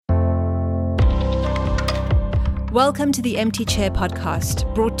Welcome to the Empty Chair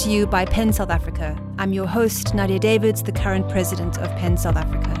podcast, brought to you by PEN South Africa. I'm your host, Nadia Davids, the current president of PEN South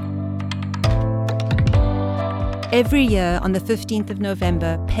Africa. Every year on the 15th of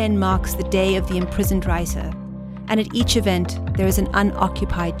November, PEN marks the Day of the Imprisoned Writer, and at each event there is an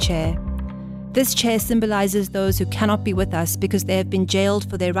unoccupied chair. This chair symbolizes those who cannot be with us because they have been jailed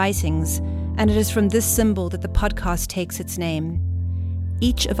for their writings, and it is from this symbol that the podcast takes its name.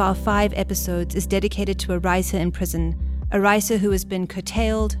 Each of our 5 episodes is dedicated to a writer in prison, a writer who has been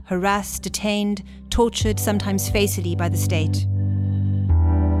curtailed, harassed, detained, tortured, sometimes fatally by the state.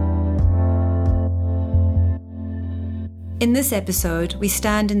 In this episode, we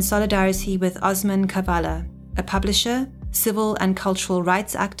stand in solidarity with Osman Kavala, a publisher, civil and cultural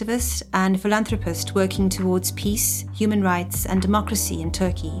rights activist, and philanthropist working towards peace, human rights, and democracy in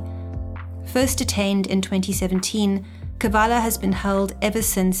Turkey. First detained in 2017, Kavala has been held ever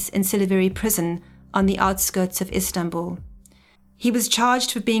since in Silivri prison on the outskirts of Istanbul. He was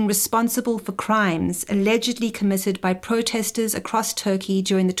charged for being responsible for crimes allegedly committed by protesters across Turkey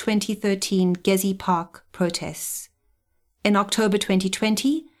during the 2013 Gezi Park protests. In October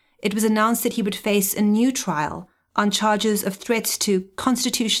 2020, it was announced that he would face a new trial on charges of threats to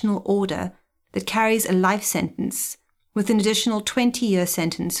constitutional order that carries a life sentence, with an additional 20-year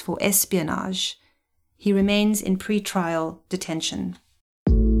sentence for espionage. He remains in pre-trial detention.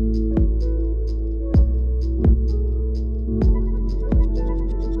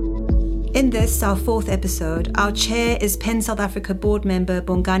 In this, our 4th episode, our chair is PEN South Africa board member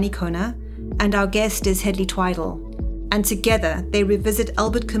Bongani Kona, and our guest is Hedley Twidle. And together, they revisit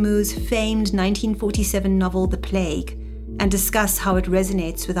Albert Camus' famed 1947 novel The Plague, and discuss how it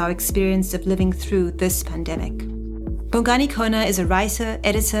resonates with our experience of living through this pandemic. Bongani Kona is a writer,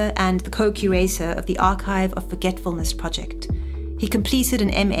 editor, and the co-curator of the Archive of Forgetfulness project. He completed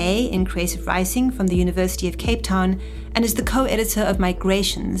an MA in creative writing from the University of Cape Town and is the co-editor of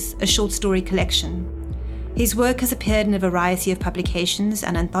Migrations, a short story collection. His work has appeared in a variety of publications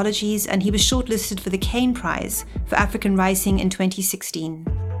and anthologies, and he was shortlisted for the Kane Prize for African Writing in 2016.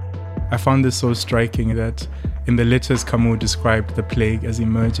 I found this so striking that in the letters Camus described the plague as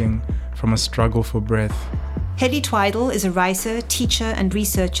emerging from a struggle for breath. Hedley Twidle is a writer, teacher, and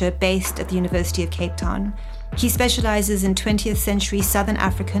researcher based at the University of Cape Town. He specializes in 20th century Southern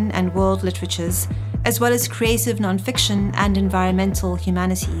African and world literatures, as well as creative nonfiction and environmental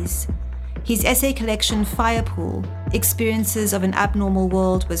humanities. His essay collection Firepool, Experiences of an Abnormal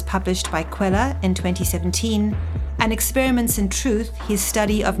World, was published by Kwela in 2017, and Experiments in Truth, his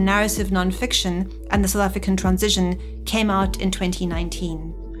study of narrative nonfiction and the South African transition, came out in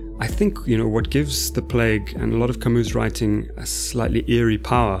 2019. I think, what gives The Plague and a lot of Camus' writing a slightly eerie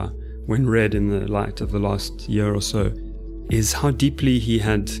power when read in the light of the last year or so is how deeply he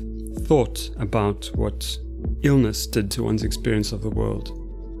had thought about what illness did to one's experience of the world.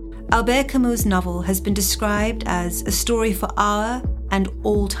 Albert Camus' novel has been described as a story for our and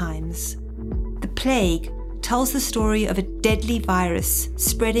all times. The Plague tells the story of a deadly virus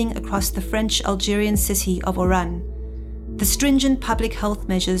spreading across the French-Algerian city of Oran. The stringent public health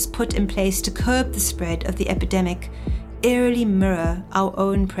measures put in place to curb the spread of the epidemic eerily mirror our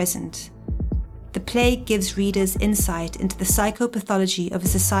own present. The Plague gives readers insight into the psychopathology of a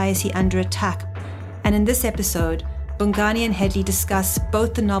society under attack, and in this episode, Bongani and Hedley discuss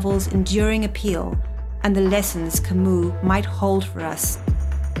both the novel's enduring appeal and the lessons Camus might hold for us.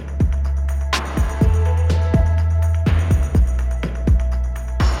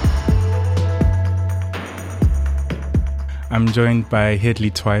 I'm joined by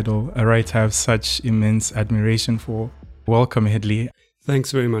Hedley Twidle, a writer I have such immense admiration for. Welcome, Hedley.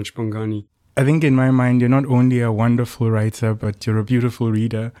 Thanks very much, Bongani. I think in my mind, you're not only a wonderful writer, but you're a beautiful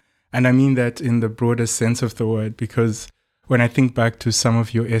reader. And I mean that in the broadest sense of the word, because when I think back to some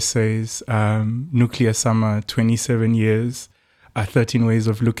of your essays, Nuclear Summer, 27 Years, 13 Ways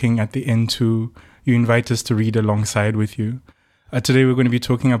of Looking at the N2, you invite us to read alongside with you. Today we're going to be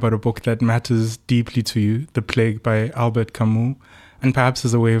talking about a book that matters deeply to you, The Plague by Albert Camus, and perhaps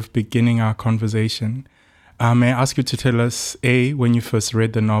as a way of beginning our conversation, may I ask you to tell us, A, when you first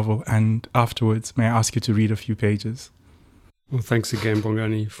read the novel, and afterwards, may I ask you to read a few pages? Well, thanks again,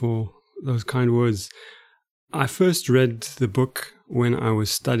 Bongani, for those kind words. I first read the book when I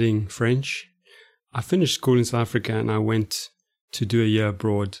was studying French. I finished school in South Africa and I went to do a year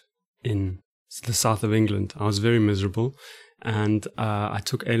abroad in the south of England. I was very miserable. And I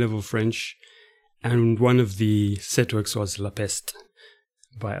took A-level French, and one of the set works was La Peste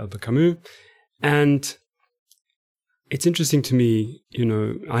by Albert Camus. And it's interesting to me,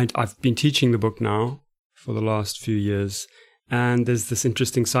 I've been teaching the book now for the last few years, and there's this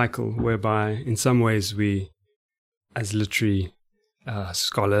interesting cycle whereby in some ways we as literary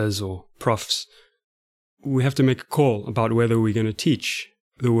scholars or profs, we have to make a call about whether we're going to teach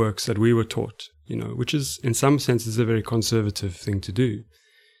the works that we were taught, which is, in some senses, a very conservative thing to do.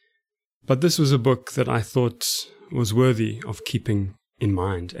 But this was a book that I thought was worthy of keeping in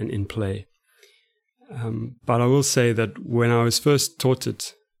mind and in play. But I will say that when I was first taught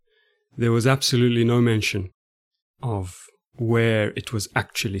it, there was absolutely no mention of where it was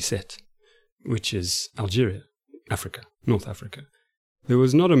actually set, which is Algeria, Africa, North Africa. There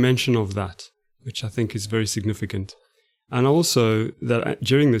was not a mention of that, which I think is very significant. And also that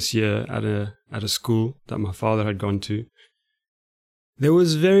during this year at a school that my father had gone to, there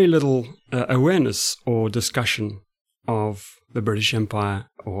was very little awareness or discussion of the British Empire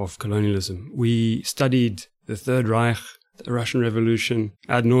or of colonialism. We studied the Third Reich, the Russian Revolution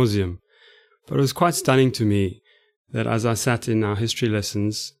ad nauseum, but it was quite stunning to me that as I sat in our history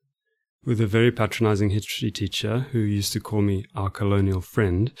lessons with a very patronizing history teacher who used to call me our colonial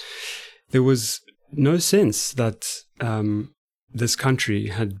friend, there was no sense that this country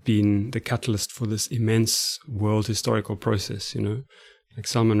had been the catalyst for this immense world historical process, Like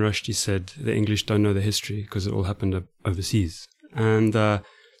Salman Rushdie said, the English don't know the history because it all happened overseas. And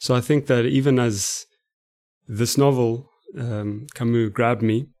so I think that even as this novel, Camus grabbed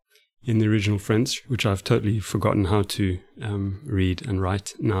me in the original French, which I've totally forgotten how to read and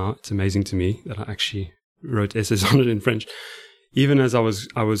write now. It's amazing to me that I actually wrote essays on it in French. Even as I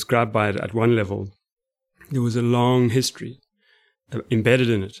was grabbed by it at one level, there was a long history embedded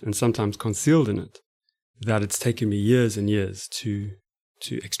in it and sometimes concealed in it that it's taken me years and years to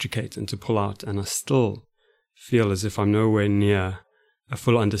extricate and to pull out, and I still feel as if I'm nowhere near a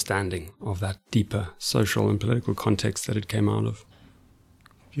full understanding of that deeper social and political context that it came out of.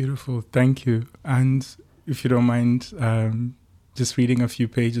 Beautiful, thank you. And if you don't mind, just reading a few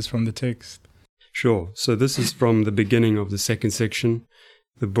pages from the text. Sure. So this is from the beginning of the second section.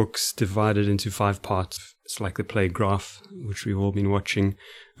 The book's divided into 5 parts. It's like the play Graph, which we've all been watching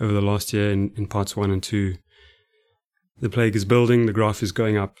over the last year in parts 1 and 2. The plague is building, the graph is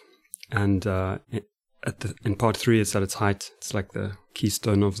going up, and in part 3 it's at its height. It's like the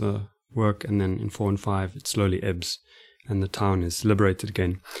keystone of the work, and then in 4 and 5 it slowly ebbs, and the town is liberated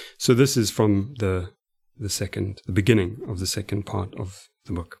again. So this is from the beginning of the second part of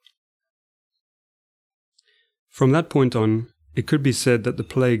the book. From that point on, it could be said that the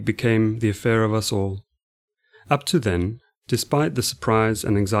plague became the affair of us all. Up to then, despite the surprise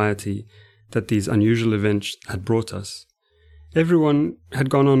and anxiety that these unusual events had brought us, everyone had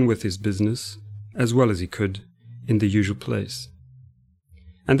gone on with his business, as well as he could, in the usual place.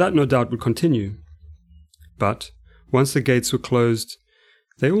 And that no doubt would continue. But, once the gates were closed,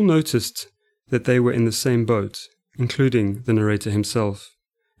 they all noticed that they were in the same boat, including the narrator himself,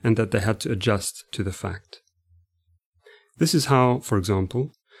 and that they had to adjust to the fact. This is how, for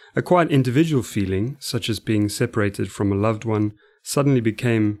example, a quite individual feeling, such as being separated from a loved one, suddenly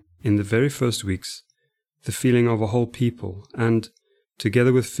became, in the very first weeks, the feeling of a whole people, and,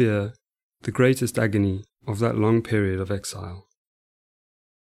 together with fear, the greatest agony of that long period of exile.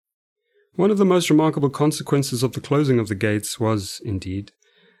 One of the most remarkable consequences of the closing of the gates was, indeed,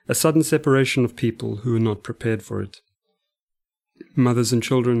 a sudden separation of people who were not prepared for it. Mothers and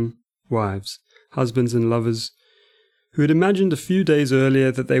children, wives, husbands and lovers, who had imagined a few days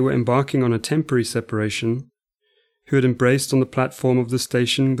earlier that they were embarking on a temporary separation, who had embraced on the platform of the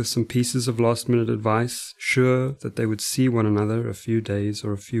station with some pieces of last-minute advice, sure that they would see one another a few days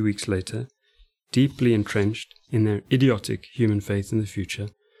or a few weeks later, deeply entrenched in their idiotic human faith in the future,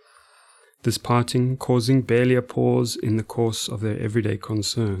 this parting causing barely a pause in the course of their everyday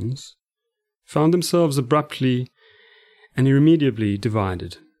concerns, found themselves abruptly and irremediably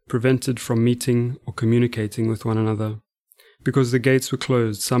divided, prevented from meeting or communicating with one another, because the gates were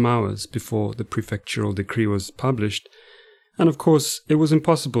closed some hours before the prefectural decree was published, and of course it was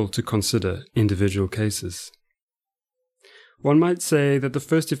impossible to consider individual cases. One might say that the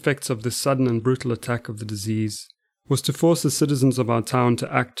first effects of this sudden and brutal attack of the disease was to force the citizens of our town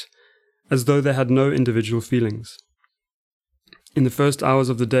to act as though they had no individual feelings. In the first hours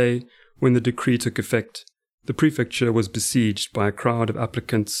of the day, when the decree took effect, the prefecture was besieged by a crowd of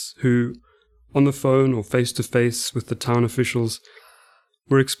applicants who, on the phone or face-to-face with the town officials,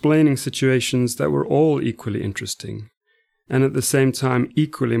 were explaining situations that were all equally interesting, and at the same time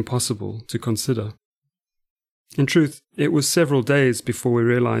equally impossible to consider. In truth, it was several days before we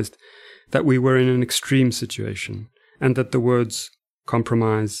realized that we were in an extreme situation, and that the words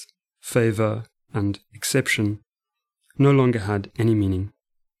compromise, favor, and exception no longer had any meaning.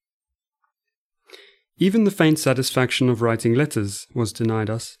 Even the faint satisfaction of writing letters was denied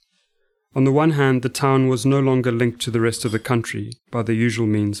us. On the one hand, the town was no longer linked to the rest of the country by the usual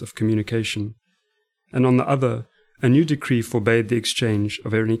means of communication, and on the other, a new decree forbade the exchange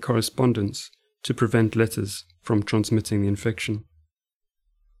of any correspondence to prevent letters from transmitting the infection.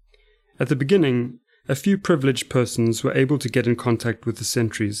 At the beginning, a few privileged persons were able to get in contact with the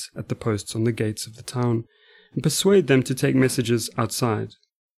sentries at the posts on the gates of the town and persuade them to take messages outside.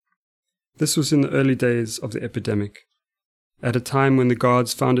 This was in the early days of the epidemic, at a time when the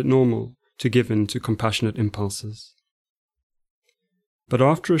guards found it normal to give in to compassionate impulses. But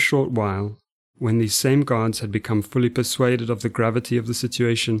after a short while, when these same guards had become fully persuaded of the gravity of the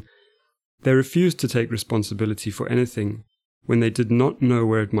situation, they refused to take responsibility for anything when they did not know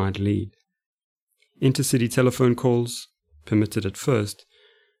where it might lead. Intercity telephone calls, permitted at first,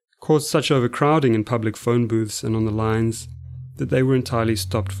 caused such overcrowding in public phone booths and on the lines that they were entirely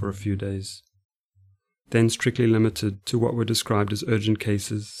stopped for a few days, then strictly limited to what were described as urgent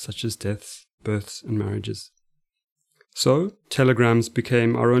cases such as deaths, births, and marriages. So, telegrams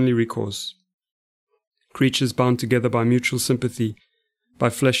became our only recourse. Creatures bound together by mutual sympathy, by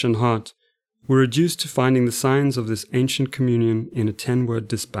flesh and heart, were reduced to finding the signs of this ancient communion in a 10-word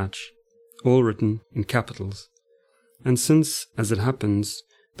dispatch, all written in capitals. And since, as it happens,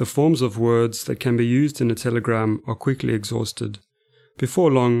 the forms of words that can be used in a telegram are quickly exhausted,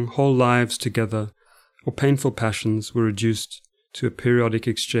 before long whole lives together or painful passions were reduced to a periodic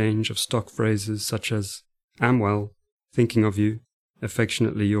exchange of stock phrases such as, "Am well, thinking of you,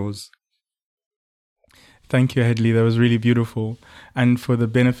 affectionately yours." Thank you, Hedley. That was really beautiful. And for the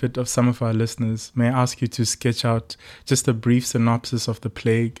benefit of some of our listeners, may I ask you to sketch out just a brief synopsis of the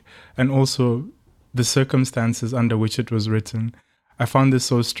plague and also the circumstances under which it was written. I found this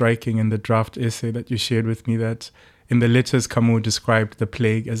so striking in the draft essay that you shared with me that in the letters Camus described the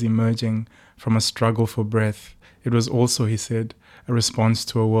plague as emerging from a struggle for breath. It was also, he said, a response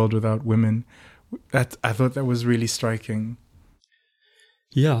to a world without women. I thought that was really striking.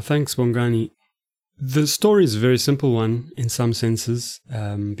 Yeah, thanks, Bongani. The story is a very simple one in some senses.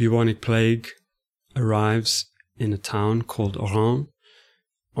 Bubonic plague arrives in a town called Oran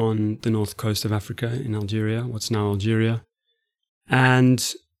on the north coast of Africa in Algeria, what's now Algeria.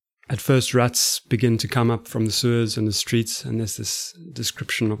 And at first rats begin to come up from the sewers and the streets, and there's this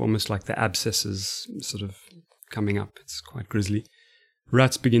description of almost like the abscesses sort of coming up. It's quite grisly.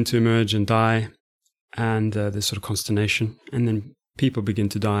 Rats begin to emerge and die, and there's sort of consternation, and then people begin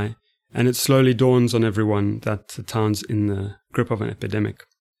to die. And it slowly dawns on everyone that the town's in the grip of an epidemic.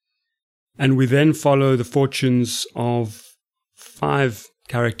 And we then follow the fortunes of 5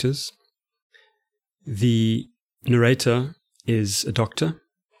 characters. The narrator is a doctor,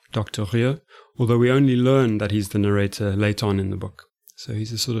 Dr. Rieu, although we only learn that he's the narrator late on in the book. So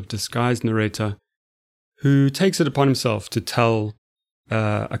he's a sort of disguised narrator who takes it upon himself to tell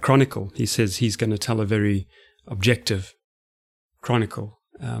a chronicle. He says he's going to tell a very objective chronicle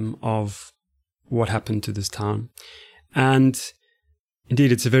of what happened to this town. And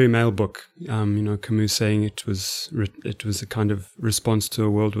indeed, it's a very male book. Camus saying it was a kind of response to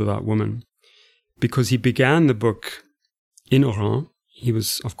a world without women, because he began the book in Oran. He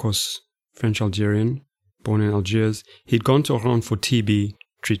was, of course, French-Algerian, born in Algiers. He'd gone to Oran for TB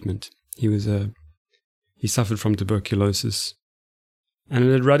treatment. He suffered from tuberculosis, and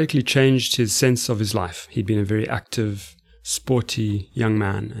it had radically changed his sense of his life. He'd been a very active, sporty young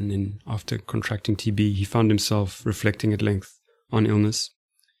man, and then after contracting TB, he found himself reflecting at length on illness.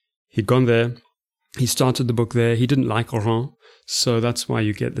 He'd gone there. He started the book there. He didn't like Oran, so that's why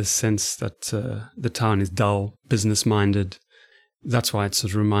you get this sense that the town is dull, business-minded. That's why it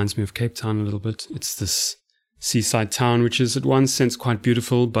sort of reminds me of Cape Town a little bit. It's this seaside town, which is at one sense quite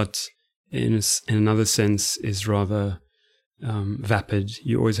beautiful, but in another sense is rather vapid.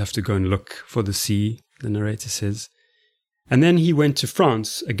 You always have to go and look for the sea, the narrator says. And then he went to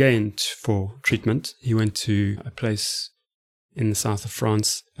France again for treatment. He went to a place in the south of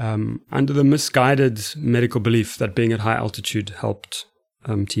France under the misguided medical belief that being at high altitude helped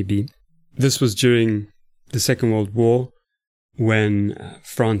TB. This was during the Second World War, when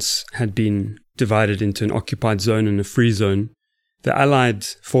France had been divided into an occupied zone and a free zone. The Allied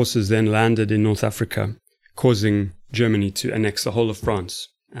forces then landed in North Africa, causing Germany to annex the whole of France.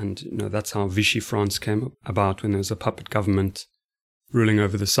 And that's how Vichy France came about, when there was a puppet government ruling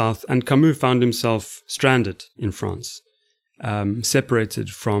over the south. And Camus found himself stranded in France, separated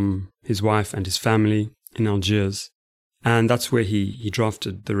from his wife and his family in Algiers. And that's where he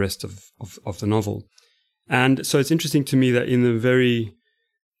drafted the rest of the novel. And so it's interesting to me that in the very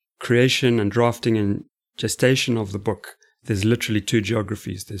creation and drafting and gestation of the book, there's literally 2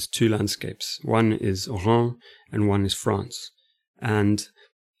 geographies. There's 2 landscapes. One is Oran and one is France. And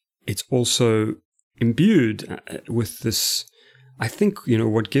it's also imbued with this, I think,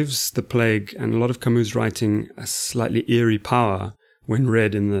 what gives the plague and a lot of Camus' writing a slightly eerie power when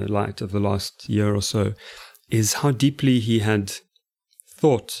read in the light of the last year or so, is how deeply he had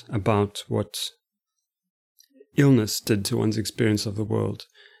thought about what illness did to one's experience of the world.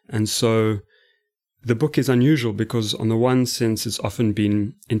 And so the book is unusual because on the one sense it's often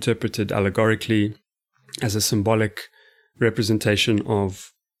been interpreted allegorically as a symbolic representation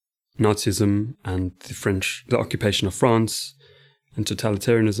of Nazism and the occupation of France and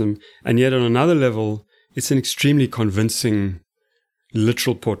totalitarianism. And yet on another level, it's an extremely convincing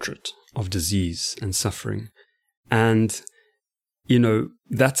literal portrait of disease and suffering. And,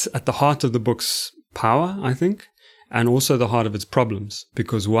 that's at the heart of the book's power, I think, and also the heart of its problems,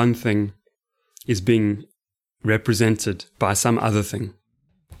 because one thing is being represented by some other thing.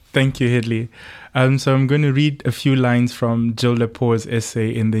 Thank you, Hedley. So I'm going to read a few lines from Jill Lepore's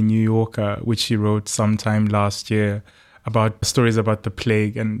essay in The New Yorker, which she wrote sometime last year about stories about the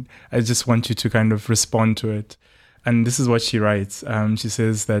plague. And I just want you to kind of respond to it. And this is what she writes. She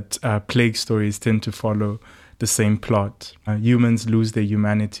says that plague stories tend to follow the same plot. Humans lose their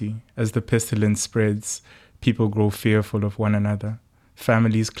humanity. As the pestilence spreads, people grow fearful of one another.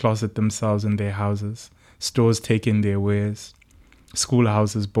 Families closet themselves in their houses. Stores take in their wares.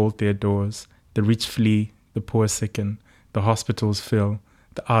 Schoolhouses bolt their doors. The rich flee, the poor sicken. The hospitals fill.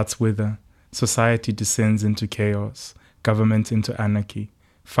 The arts wither. Society descends into chaos. Government into anarchy.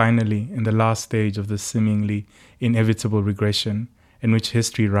 Finally, in the last stage of the seemingly inevitable regression, in which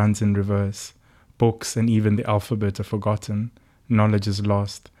history runs in reverse, books and even the alphabet are forgotten, knowledge is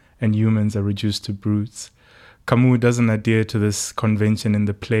lost, and humans are reduced to brutes. Camus doesn't adhere to this convention in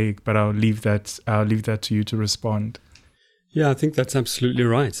The Plague, but I'll leave that to you to respond. Yeah, I think that's absolutely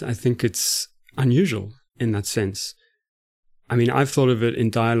right. I think it's unusual in that sense. I mean, I've thought of it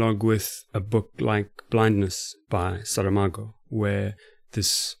in dialogue with a book like Blindness by Saramago, where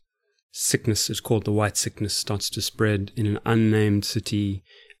this sickness, it's called the white sickness, starts to spread in an unnamed city,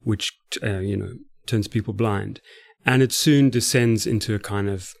 which, turns people blind. And it soon descends into a kind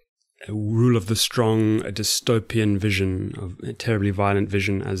of a rule of the strong, a dystopian vision, of a terribly violent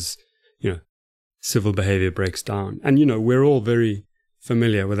vision as, civil behavior breaks down. And, we're all very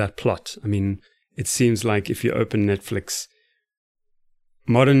familiar with that plot. I mean, it seems like if you open Netflix,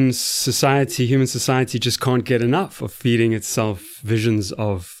 modern society, human society just can't get enough of feeding itself visions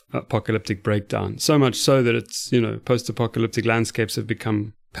of apocalyptic breakdown. So much so that it's, post-apocalyptic landscapes have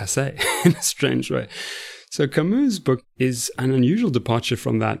become passé in a strange way. So Camus' book is an unusual departure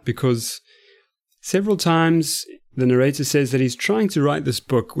from that because several times the narrator says that he's trying to write this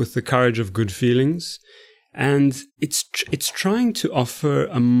book with the courage of good feelings, and it's trying to offer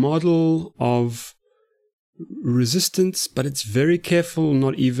a model of resistance, but it's very careful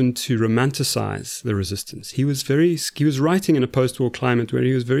not even to romanticize the resistance. He was writing in a post-war climate where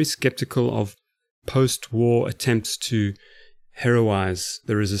he was very skeptical of post-war attempts to heroize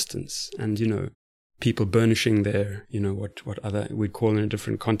the resistance and, people burnishing their, what other we'd call in a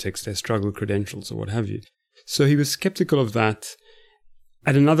different context, their struggle credentials or what have you. So he was skeptical of that.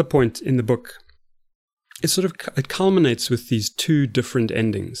 At another point in the book, it culminates with these two different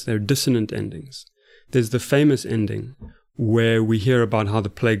endings. They're dissonant endings. There's the famous ending where we hear about how the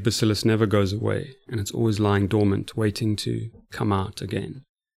plague bacillus never goes away and it's always lying dormant, waiting to come out again.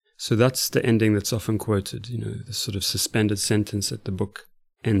 So that's the ending that's often quoted, the sort of suspended sentence that the book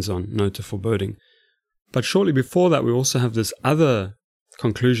ends on, note of foreboding. But shortly before that, we also have this other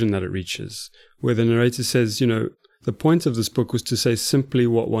conclusion that it reaches, where the narrator says, the point of this book was to say simply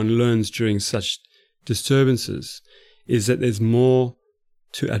what one learns during such disturbances is that there's more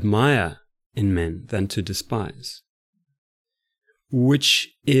to admire in men than to despise. Which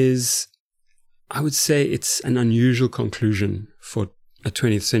is, I would say, it's an unusual conclusion for a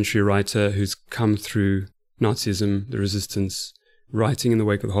 20th century writer who's come through Nazism, the resistance, writing in the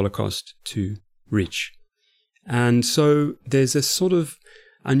wake of the Holocaust to reach. And so there's a sort of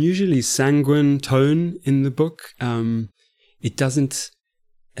unusually sanguine tone in the book. It doesn't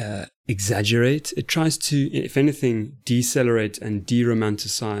exaggerate. It tries to, if anything, decelerate and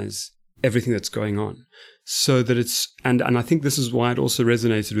de-romanticize everything that's going on. So that it's, and I think this is why it also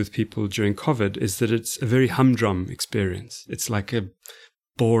resonated with people during COVID, is that it's a very humdrum experience. It's like a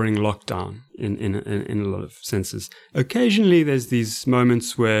boring lockdown in a lot of senses. Occasionally there's these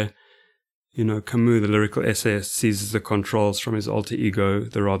moments where, Camus, the lyrical essayist, seizes the controls from his alter ego,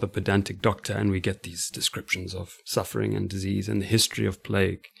 the rather pedantic doctor, and we get these descriptions of suffering and disease and the history of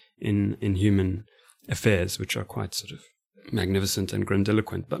plague in human affairs, which are quite sort of magnificent and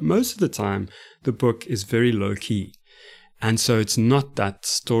grandiloquent. But most of the time, the book is very low-key. And so it's not that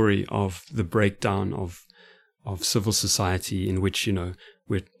story of the breakdown of civil society in which,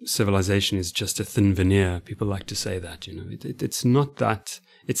 where civilization is just a thin veneer. People like to say that, it's not that.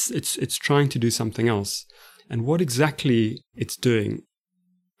 It's trying to do something else. And what exactly it's doing,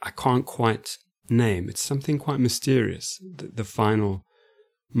 I can't quite name. It's something quite mysterious, the final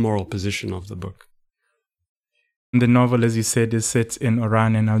moral position of the book. The novel, as you said, is set in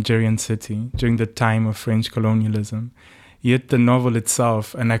Oran, an Algerian city, during the time of French colonialism. Yet the novel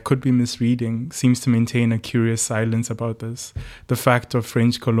itself, and I could be misreading, seems to maintain a curious silence about this. The fact of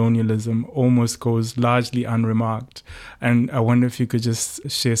French colonialism almost goes largely unremarked. And I wonder if you could just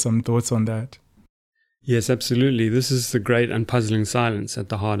share some thoughts on that. Yes, absolutely. This is the great and puzzling silence at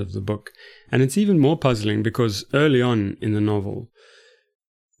the heart of the book. And it's even more puzzling because early on in the novel,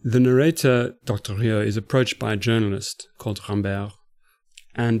 the narrator, Dr. Rieu, is approached by a journalist called Rambert.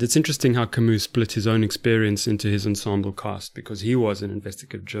 And it's interesting how Camus split his own experience into his ensemble cast, because he was an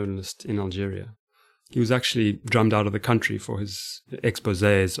investigative journalist in Algeria. He was actually drummed out of the country for his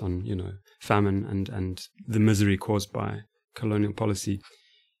exposés on, famine and the misery caused by colonial policy.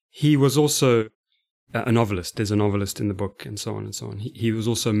 He was also a novelist. There's a novelist in the book, and so on and so on. He was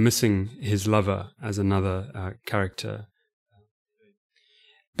also missing his lover as another character.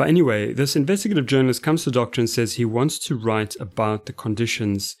 But anyway, this investigative journalist comes to the doctor and says he wants to write about the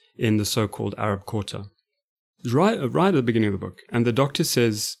conditions in the so-called Arab Quarter. Right at the beginning of the book. And the doctor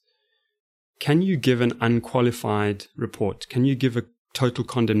says, can you give an unqualified report? Can you give a total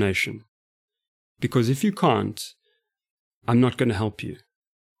condemnation? Because if you can't, I'm not going to help you.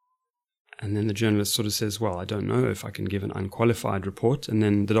 And then the journalist sort of says, well, I don't know if I can give an unqualified report. And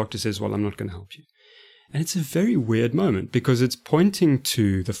then the doctor says, well, I'm not going to help you. And it's a very weird moment because it's pointing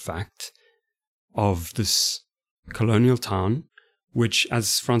to the fact of this colonial town, which,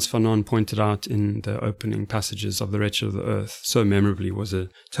 as Frantz Fanon pointed out in the opening passages of The Wretched of the Earth, so memorably was a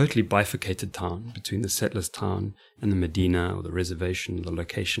totally bifurcated town between the settlers' town and the Medina or the reservation, the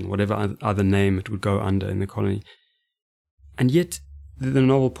location, whatever other name it would go under in the colony. And yet the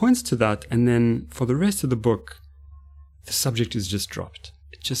novel points to that, and then for the rest of the book, the subject is just dropped.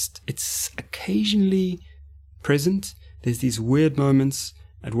 It's occasionally present. There's these weird moments.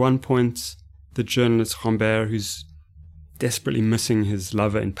 At one point, the journalist Rambert, who's desperately missing his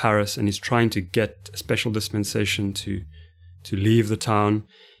lover in Paris, and he's trying to get a special dispensation to leave the town,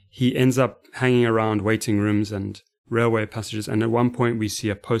 he ends up hanging around waiting rooms and railway passages. And at one point, we see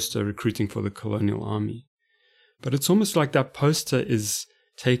a poster recruiting for the colonial army. But it's almost like that poster is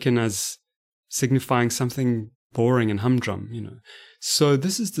taken as signifying something boring and humdrum, So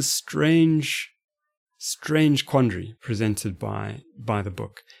this is the strange quandary presented by the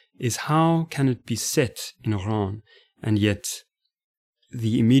book, is how can it be set in Oran, and yet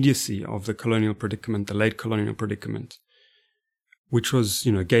the immediacy of the colonial predicament, the late colonial predicament, which was,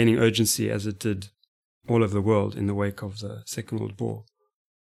 gaining urgency as it did all over the world in the wake of the Second World War.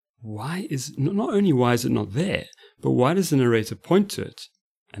 Not only why is it not there, but why does the narrator point to it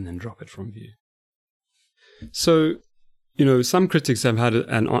and then drop it from view? So, some critics have had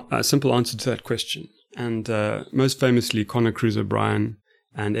a simple answer to that question, and most famously Conor Cruise O'Brien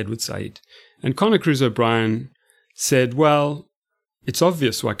and Edward Said. And Conor Cruise O'Brien said, well, it's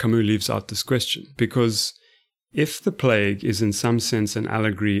obvious why Camus leaves out this question, because if the plague is in some sense an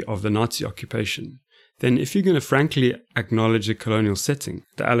allegory of the Nazi occupation, then if you're going to frankly acknowledge the colonial setting,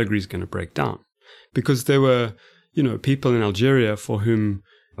 the allegory is going to break down. Because there were, people in Algeria for whom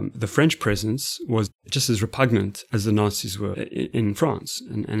the French presence was just as repugnant as the Nazis were in France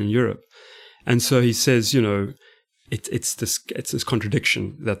and in Europe. And so he says, it's this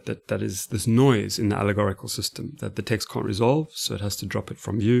contradiction that is this noise in the allegorical system that the text can't resolve, so it has to drop it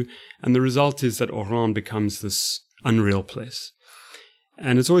from view. And the result is that Oran becomes this unreal place.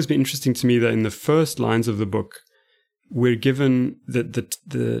 And it's always been interesting to me that in the first lines of the book, we're given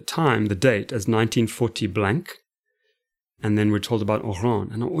the time, the date, as 1940 blank. And then we're told about Oran.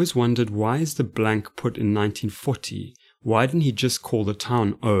 And I always wondered, why is the blank put in 1940? Why didn't he just call the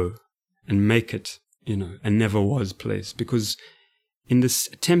town O and make it, a never was place? Because in this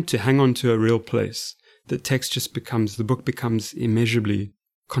attempt to hang on to a real place, the book becomes immeasurably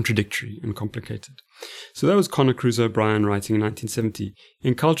contradictory and complicated. So that was Conor Cruise O'Brien writing in 1970.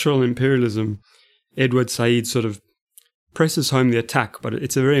 In Cultural Imperialism, Edward Said sort of presses home the attack, but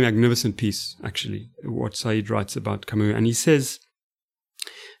it's a very magnificent piece, actually, what Said writes about Camus. And he says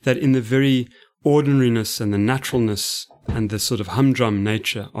that in the very ordinariness and the naturalness and the sort of humdrum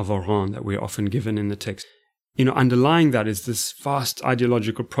nature of Oran that we're often given in the text, underlying that is this vast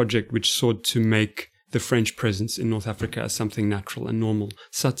ideological project which sought to make the French presence in North Africa as something natural and normal,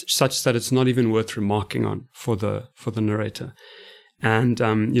 such that it's not even worth remarking on for the narrator. And,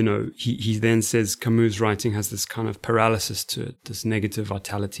 he then says Camus' writing has this kind of paralysis to it, this negative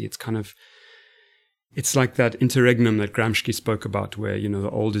vitality. It's like that interregnum that Gramsci spoke about, where, the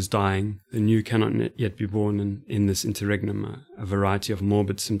old is dying, the new cannot yet be born, and in this interregnum, a variety of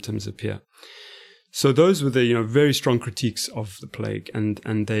morbid symptoms appear. So those were the, very strong critiques of the plague,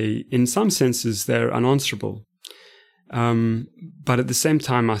 and they, in some senses, they're unanswerable. But at the same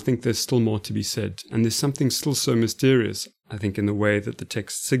time, I think there's still more to be said. And there's something still so mysterious, I think, in the way that the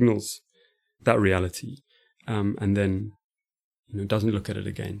text signals that reality, and then, doesn't look at it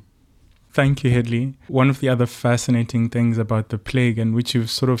again. Thank you, Hedley. One of the other fascinating things about the plague, and which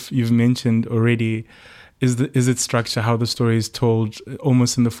you've mentioned already, is its structure, how the story is told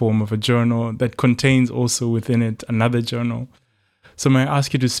almost in the form of a journal that contains also within it another journal. So may I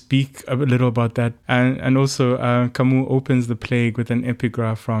ask you to speak a little about that? And also, Camus opens the plague with an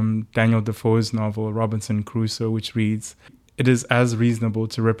epigraph from Daniel Defoe's novel, Robinson Crusoe, which reads, "It is as reasonable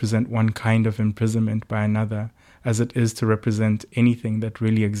to represent one kind of imprisonment by another as it is to represent anything that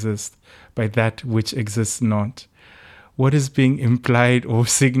really exists by that which exists not." What is being implied or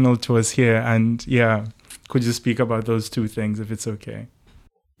signaled to us here? And could you speak about those two things, if it's okay?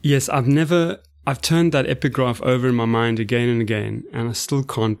 Yes, I've turned that epigraph over in my mind again and again, and I still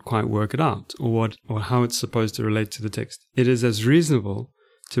can't quite work it out, or how it's supposed to relate to the text. It is as reasonable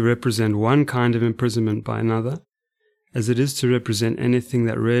to represent one kind of imprisonment by another as it is to represent anything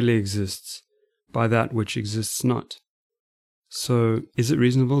that really exists by that which exists not. So is it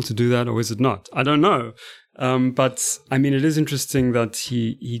reasonable to do that, or is it not? I don't know. But I mean, it is interesting that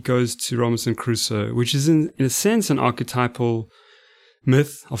he goes to Robinson Crusoe, which is in a sense an archetypal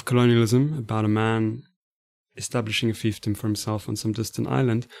myth of colonialism about a man establishing a fiefdom for himself on some distant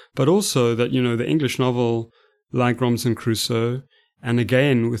island, but also that, the English novel, like Robinson Crusoe, and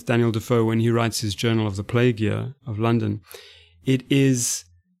again with Daniel Defoe when he writes his Journal of the Plague Year of London,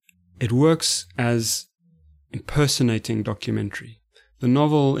 it works as impersonating documentary. The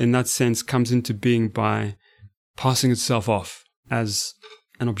novel, in that sense, comes into being by passing itself off as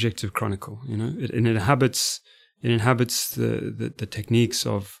an objective chronicle. It inhabits the techniques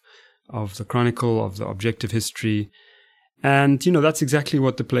of the chronicle, of the objective history. And, that's exactly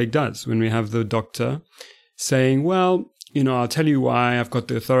what the plague does when we have the doctor saying, well, I'll tell you why I've got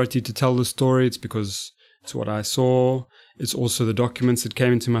the authority to tell the story. It's because it's what I saw. It's also the documents that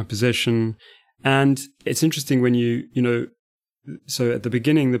came into my possession. And it's interesting when so at the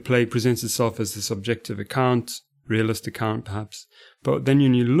beginning, the plague presents itself as this objective account, realist account perhaps. But then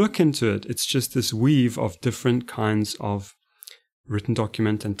when you look into it, it's just this weave of different kinds of written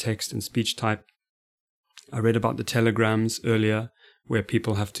document and text and speech type. I read about the telegrams earlier, where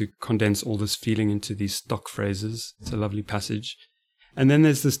people have to condense all this feeling into these stock phrases. It's a lovely passage. And then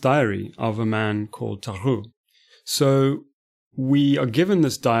there's this diary of a man called Tarhou. So we are given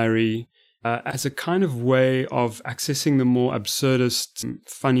this diary as a kind of way of accessing the more absurdist,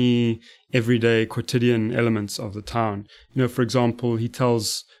 funny, everyday, quotidian elements of the town. For example, he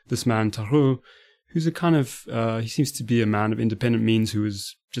tells this man, Tarhou, who's a kind of, he seems to be a man of independent means who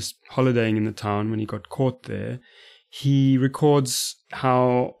was just holidaying in the town when he got caught there. He records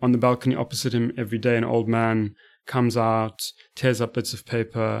how on the balcony opposite him every day an old man comes out, tears up bits of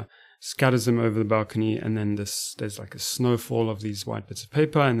paper, scatters them over the balcony, and then there's like a snowfall of these white bits of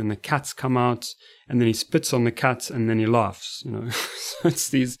paper, and then the cats come out, and then he spits on the cat, and then he laughs, So it's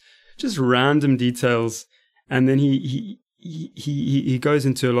these just random details, and then he goes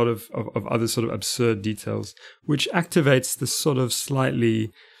into a lot of other sort of absurd details, which activates this sort of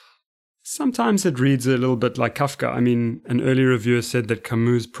slightly. Sometimes it reads a little bit like Kafka. I mean, an early reviewer said that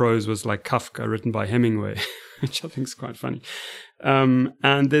Camus' prose was like Kafka written by Hemingway, which I think is quite funny.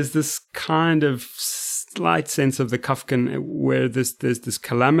 And there's this kind of slight sense of the Kafkan where there's this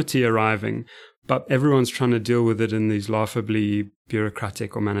calamity arriving, but everyone's trying to deal with it in these laughably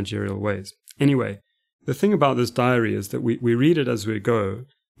bureaucratic or managerial ways. Anyway, the thing about this diary is that we read it as we go,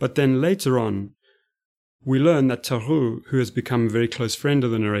 but then later on, we learn that Tarhou, who has become a very close friend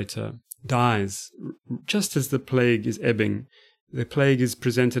of the narrator, dies just as the plague is ebbing. The plague is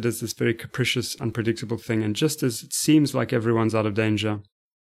presented as this very capricious, unpredictable thing, and just as it seems like everyone's out of danger,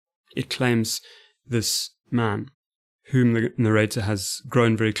 it claims this man, whom the narrator has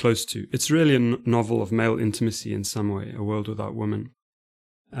grown very close to. It's really a novel of male intimacy in some way, A World Without Women,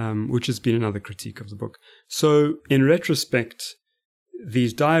 which has been another critique of the book. So, in retrospect,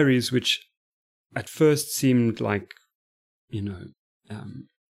 these diaries, which at first seemed like,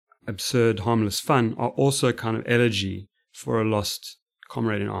 absurd, harmless fun, are also a kind of elegy for a lost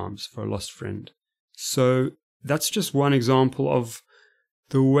comrade in arms, for a lost friend. So that's just one example of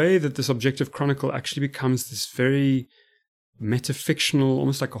the way that this objective chronicle actually becomes this very metafictional,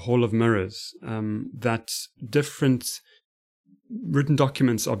 almost like a hall of mirrors, that different written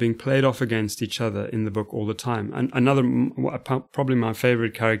documents are being played off against each other in the book all the time. And probably my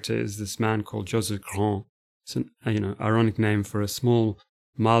favorite character is this man called Joseph Grand. It's an ironic name for a small,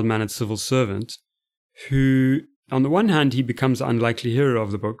 mild-mannered civil servant who, on the one hand, he becomes the unlikely hero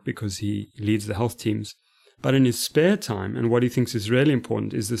of the book because he leads the health teams. But in his spare time, and what he thinks is really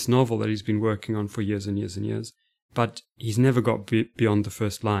important, is this novel that he's been working on for years and years and years. But he's never got beyond the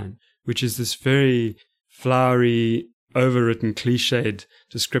first line, which is this very flowery, overwritten, cliched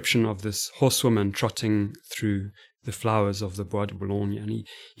description of this horsewoman trotting through the flowers of the Bois de Boulogne. And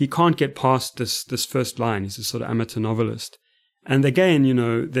he can't get past this first line. He's a sort of amateur novelist. And again,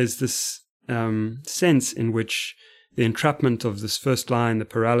 there's this sense in which the entrapment of this first line, the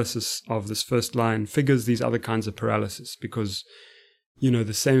paralysis of this first line, figures these other kinds of paralysis because,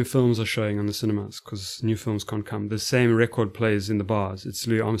 the same films are showing on the cinemas because new films can't come. The same record plays in the bars. It's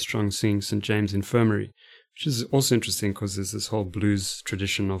Louis Armstrong singing St. James Infirmary, which is also interesting because there's this whole blues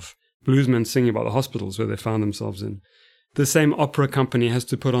tradition of bluesmen singing about the hospitals where they found themselves in. The same opera company has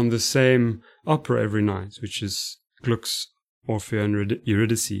to put on the same opera every night, which is Gluck's Orfeo and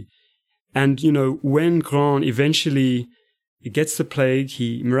Eurydice. And, when Grand eventually gets the plague,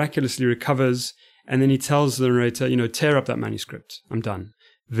 he miraculously recovers, and then he tells the narrator, tear up that manuscript. I'm done.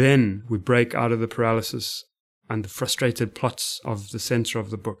 Then we break out of the paralysis and the frustrated plots of the center of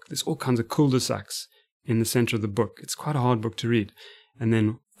the book. There's all kinds of cul-de-sacs in the center of the book. It's quite a hard book to read. And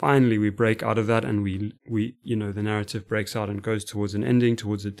then finally we break out of that and we the narrative breaks out and goes towards an ending,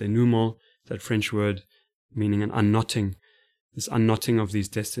 towards a denouement, that French word meaning an unknotting. This unknotting of these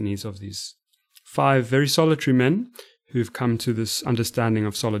destinies of these 5 very solitary men who've come to this understanding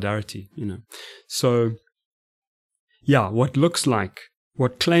of solidarity, So,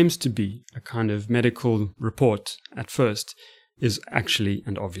 what claims to be a kind of medical report at first is actually,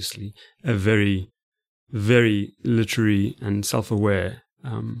 and obviously, a very, very literary and self-aware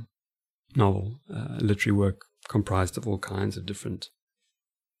novel, literary work comprised of all kinds of different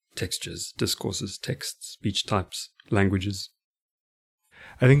textures, discourses, texts, speech types, languages.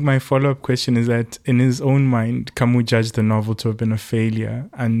 I think my follow-up question is that in his own mind, Camus judged the novel to have been a failure.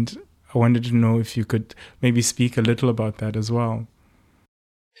 And I wanted to know if you could maybe speak a little about that as well.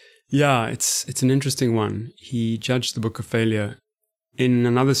 Yeah, it's an interesting one. He judged the book a failure. In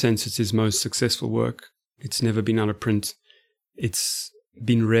another sense, it's his most successful work. It's never been out of print. It's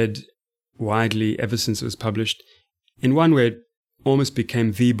been read widely ever since it was published. In one way, it almost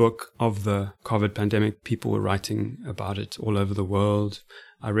became the book of the COVID pandemic. People were writing about it all over the world.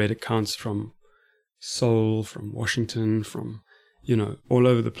 I read accounts from Seoul, from Washington, from, all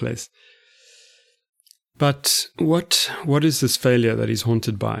over the place. But what is this failure that he's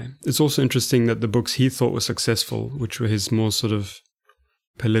haunted by? It's also interesting that the books he thought were successful, which were his more sort of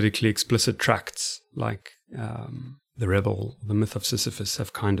politically explicit tracts, like The Rebel, The Myth of Sisyphus,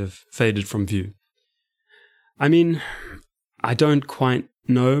 have kind of faded from view. I mean, I don't quite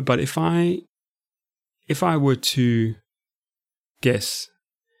know, but if I were to guess,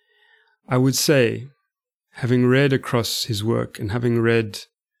 I would say, having read across his work and having read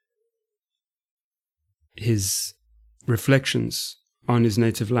his reflections on his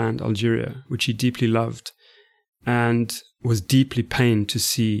native land, Algeria, which he deeply loved and was deeply pained to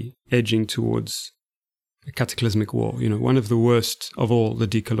see edging towards a cataclysmic war, one of the worst of all the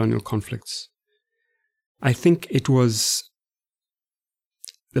decolonial conflicts. I think it was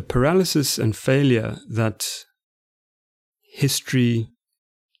the paralysis and failure that history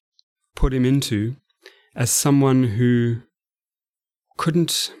put him into as someone who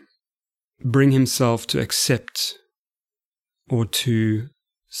couldn't bring himself to accept or to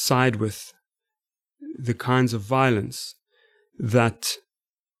side with the kinds of violence that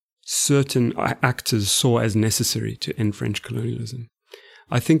certain actors saw as necessary to end French colonialism.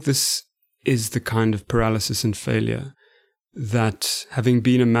 I think this is the kind of paralysis and failure that, having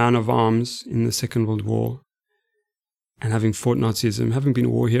been a man of arms in the Second World War and having fought Nazism, having been a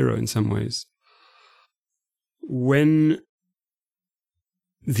war hero in some ways, when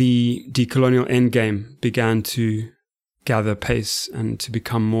the decolonial endgame began to gather pace and to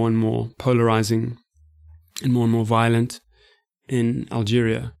become more and more polarizing and more violent in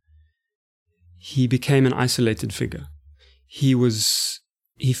Algeria, he became an isolated figure. He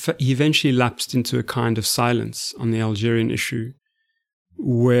eventually lapsed into a kind of silence on the Algerian issue,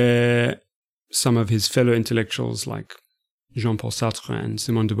 where some of his fellow intellectuals like Jean-Paul Sartre and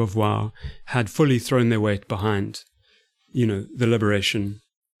Simone de Beauvoir had fully thrown their weight behind, the liberation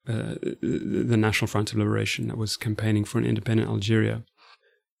the National Front of Liberation that was campaigning for an independent Algeria.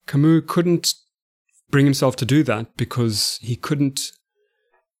 Camus couldn't bring himself to do that because he couldn't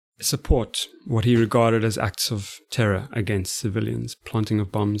support what he regarded as acts of terror against civilians, planting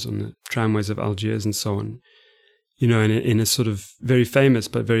of bombs on the tramways of Algiers and so on. You know, in a sort of very famous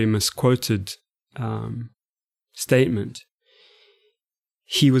but very misquoted statement,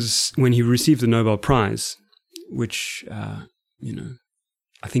 when he received the Nobel Prize, which, I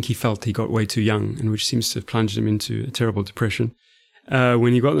think he felt he got way too young, and which seems to have plunged him into a terrible depression.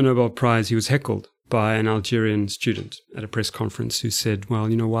 When he got the Nobel Prize, he was heckled by an Algerian student at a press conference who said, well,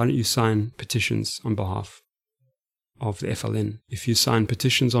 why don't you sign petitions on behalf of the FLN? If you sign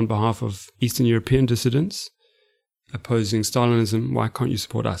petitions on behalf of Eastern European dissidents opposing Stalinism, why can't you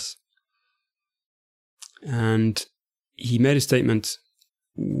support us? And he made a statement,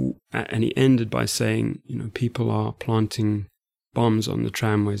 and he ended by saying, people are planting bombs on the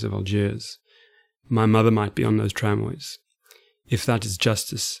tramways of Algiers. My mother might be on those tramways. If that is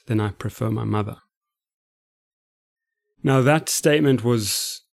justice, then I prefer my mother. Now, that statement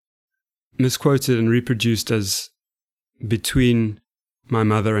was misquoted and reproduced as, between my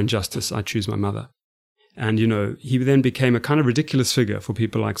mother and justice, I choose my mother. And, he then became a kind of ridiculous figure for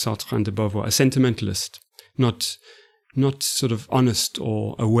people like Sartre and de Beauvoir, a sentimentalist, not sort of honest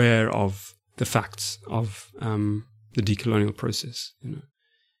or aware of the facts of the decolonial process,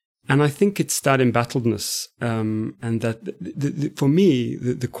 And I think it's that embattledness, and that for me,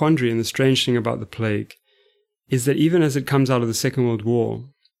 the quandary and the strange thing about the plague is that even as it comes out of the Second World War,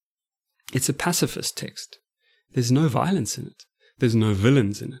 it's a pacifist text. There's no violence in it. There's no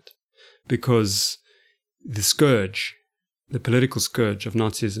villains in it. Because the scourge, the political scourge of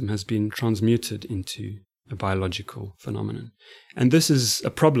Nazism has been transmuted into a biological phenomenon. And this is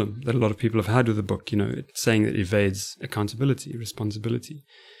a problem that a lot of people have had with the book, it's saying that it evades accountability, responsibility.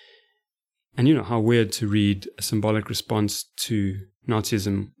 And how weird to read a symbolic response to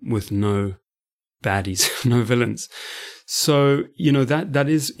Nazism with no baddies, no villains. So, that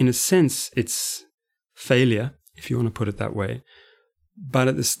is, in a sense, it's failure, if you want to put it that way. But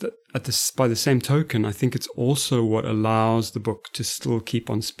by the same token, I think it's also what allows the book to still keep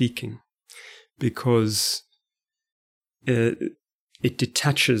on speaking, because it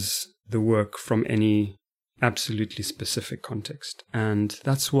detaches the work from any absolutely specific context. And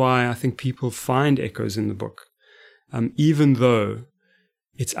that's why I think people find echoes in the book, even though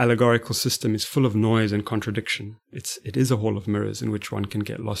its allegorical system is full of noise and contradiction. It is a hall of mirrors in which one can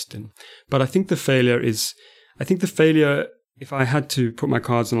get lost in. But I think the failure, if I had to put my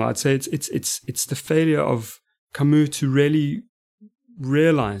cards on it, I'd say it's the failure of Camus to really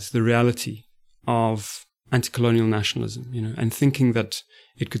realize the reality of anti-colonial nationalism, and thinking that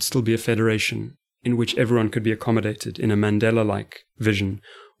it could still be a federation in which everyone could be accommodated in a Mandela-like vision,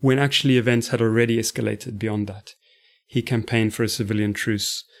 when actually events had already escalated beyond that. He campaigned for a civilian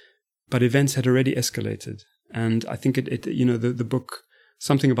truce, but events had already escalated. And I think the book,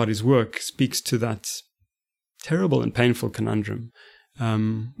 something about his work, speaks to that terrible and painful conundrum,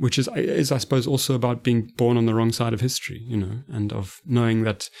 which is, I suppose, also about being born on the wrong side of history, and of knowing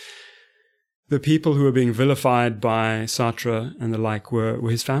that the people who were being vilified by Sartre and the like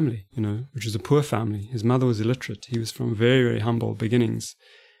were his family, which was a poor family. His mother was illiterate. He was from very, very humble beginnings,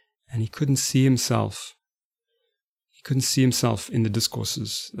 and he couldn't see himself. He couldn't see himself in the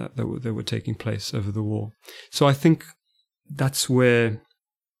discourses that were taking place over the war. So I think that's where,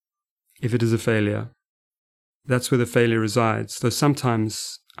 if it is a failure, that's where the failure resides. Though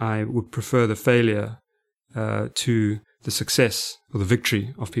sometimes I would prefer the failure to the success or the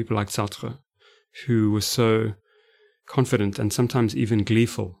victory of people like Sartre, who were so confident and sometimes even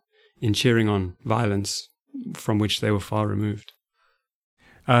gleeful in cheering on violence from which they were far removed.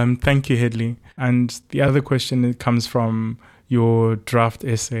 Thank you, Hedley. And the other question comes from your draft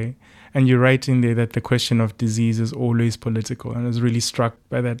essay. And you write in there that the question of disease is always political. And I was really struck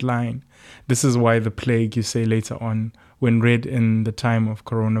by that line. This is why the plague, you say later on, when read in the time of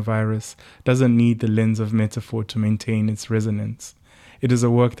coronavirus, doesn't need the lens of metaphor to maintain its resonance. It is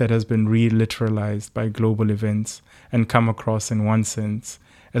a work that has been re-literalized by global events and come across, in one sense,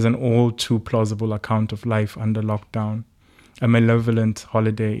 as an all too plausible account of life under lockdown, a malevolent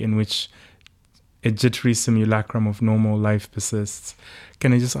holiday in which a jittery simulacrum of normal life persists.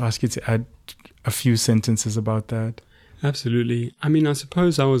 Can I just ask you to add a few sentences about that? Absolutely. I mean, I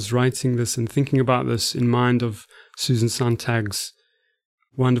suppose I was writing this and thinking about this in mind of Susan Sontag's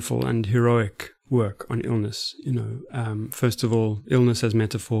wonderful and heroic work on illness. First of all, illness as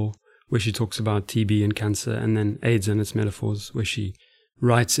metaphor, where she talks about TB and cancer, and then AIDS and its metaphors, where she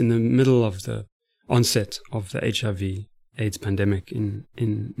writes in the middle of the onset of the HIV AIDS pandemic in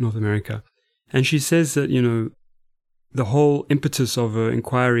North America. And she says that, the whole impetus of her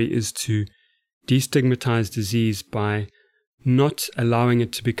inquiry is to destigmatize disease by not allowing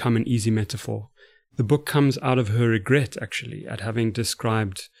it to become an easy metaphor. The book comes out of her regret, actually, at having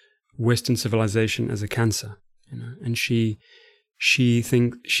described Western civilization as a cancer, and she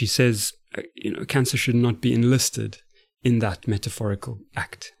says, cancer should not be enlisted in that metaphorical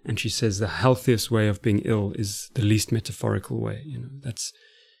act. And she says the healthiest way of being ill is the least metaphorical way.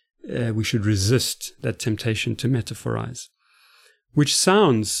 We should resist that temptation to metaphorize, which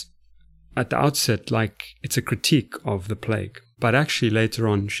sounds at the outset like it's a critique of the plague. But actually later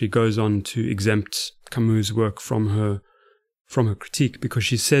on, she goes on to exempt Camus' work from her critique, because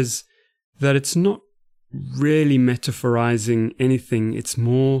she says that it's not really metaphorizing anything. It's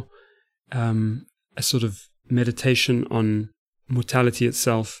more a sort of meditation on mortality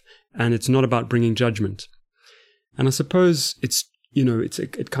itself, and it's not about bringing judgment. And I suppose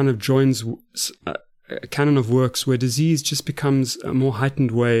it kind of joins a canon of works where disease just becomes a more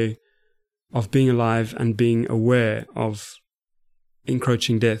heightened way of being alive and being aware of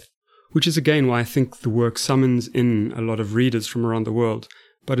encroaching death, which is again why I think the work summons in a lot of readers from around the world,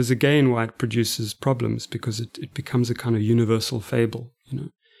 but is again why it produces problems, because it becomes a kind of universal fable,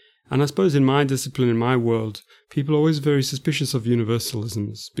 And I suppose in my discipline, in my world, people are always very suspicious of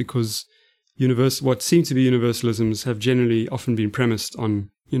universalisms, because what seem to be universalisms have generally often been premised on,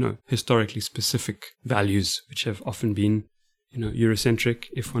 historically specific values, which have often been, Eurocentric,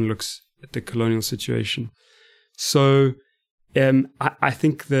 if one looks at the colonial situation. So I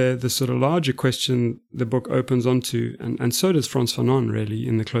think the sort of larger question the book opens onto, and so does Frantz Fanon really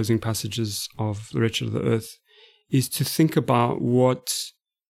in the closing passages of The Wretched of the Earth, is to think about what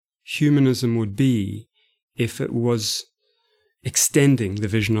humanism would be if it was extending the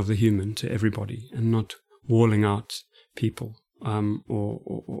vision of the human to everybody and not walling out people,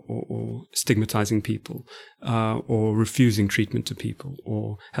 or stigmatizing people, or refusing treatment to people,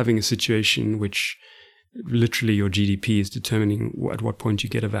 or having a situation in which literally your GDP is determining at what point you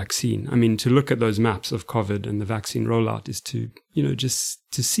get a vaccine. I mean, to look at those maps of COVID and the vaccine rollout is to, just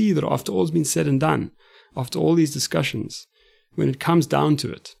to see that after all's been said and done, after all these discussions, when it comes down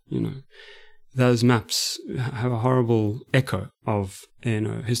to it, those maps have a horrible echo of,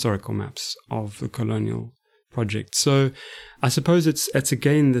 historical maps of the colonial project. So I suppose it's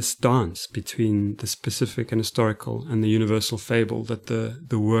again this dance between the specific and historical and the universal fable that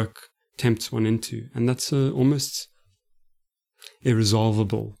the work tempts one into. And that's a almost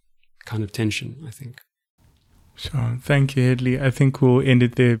irresolvable kind of tension, I think. Sure. Thank you, Hedley. I think we'll end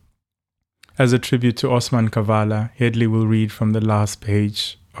it there. As a tribute to Osman Kavala, Hedley will read from the last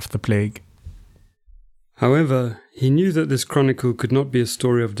page of The Plague. However, he knew that this chronicle could not be a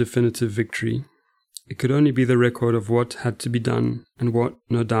story of definitive victory. It could only be the record of what had to be done, and what,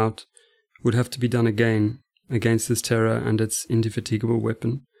 no doubt, would have to be done again against this terror and its indefatigable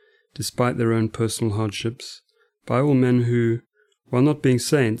weapon, despite their own personal hardships, by all men who, while not being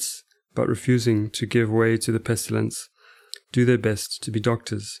saints, but refusing to give way to the pestilence, do their best to be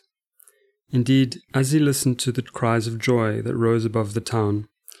doctors. Indeed, as he listened to the cries of joy that rose above the town,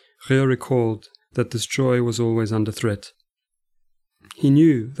 Rio recalled that this joy was always under threat. He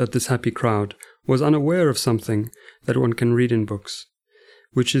knew that this happy crowd was unaware of something that one can read in books,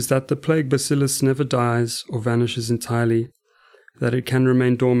 which is that the plague bacillus never dies or vanishes entirely, that it can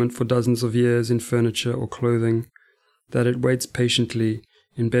remain dormant for dozens of years in furniture or clothing, that it waits patiently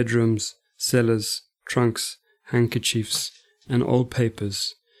in bedrooms, cellars, trunks, handkerchiefs, and old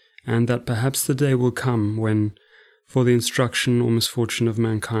papers, and that perhaps the day will come when, for the instruction or misfortune of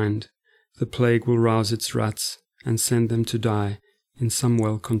mankind, the plague will rouse its rats and send them to die in some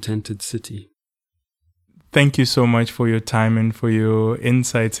well-contented city. Thank you so much for your time and for your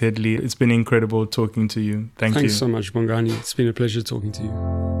insights, Hedley. It's been incredible talking to you. Thanks you. Thanks so much, Bongani. It's been a pleasure talking to you.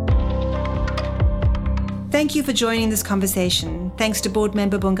 Thank you for joining this conversation. Thanks to board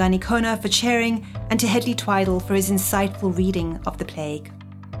member Bongani Kona for chairing, and to Hedley Twidle for his insightful reading of The Plague.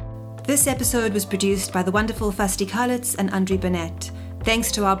 This episode was produced by the wonderful Fasti Kalitz and Andre Burnett. Thanks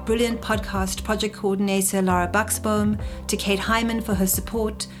to our brilliant podcast project coordinator Lara Buxbaum, to Kate Hyman for her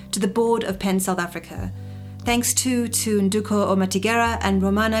support, to the board of PEN South Africa. Thanks to Nduko Omatigera and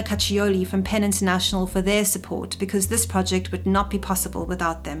Romana Caccioli from PEN International for their support, because this project would not be possible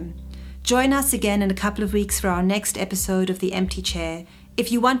without them. Join us again in a couple of weeks for our next episode of The Empty Chair. If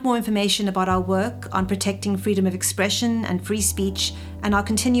you want more information about our work on protecting freedom of expression and free speech and our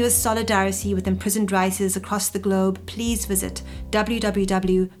continuous solidarity with imprisoned writers across the globe, please visit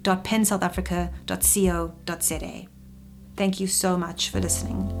www.pensouthafrica.co.za. Thank you so much for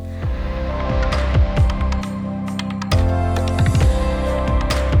listening.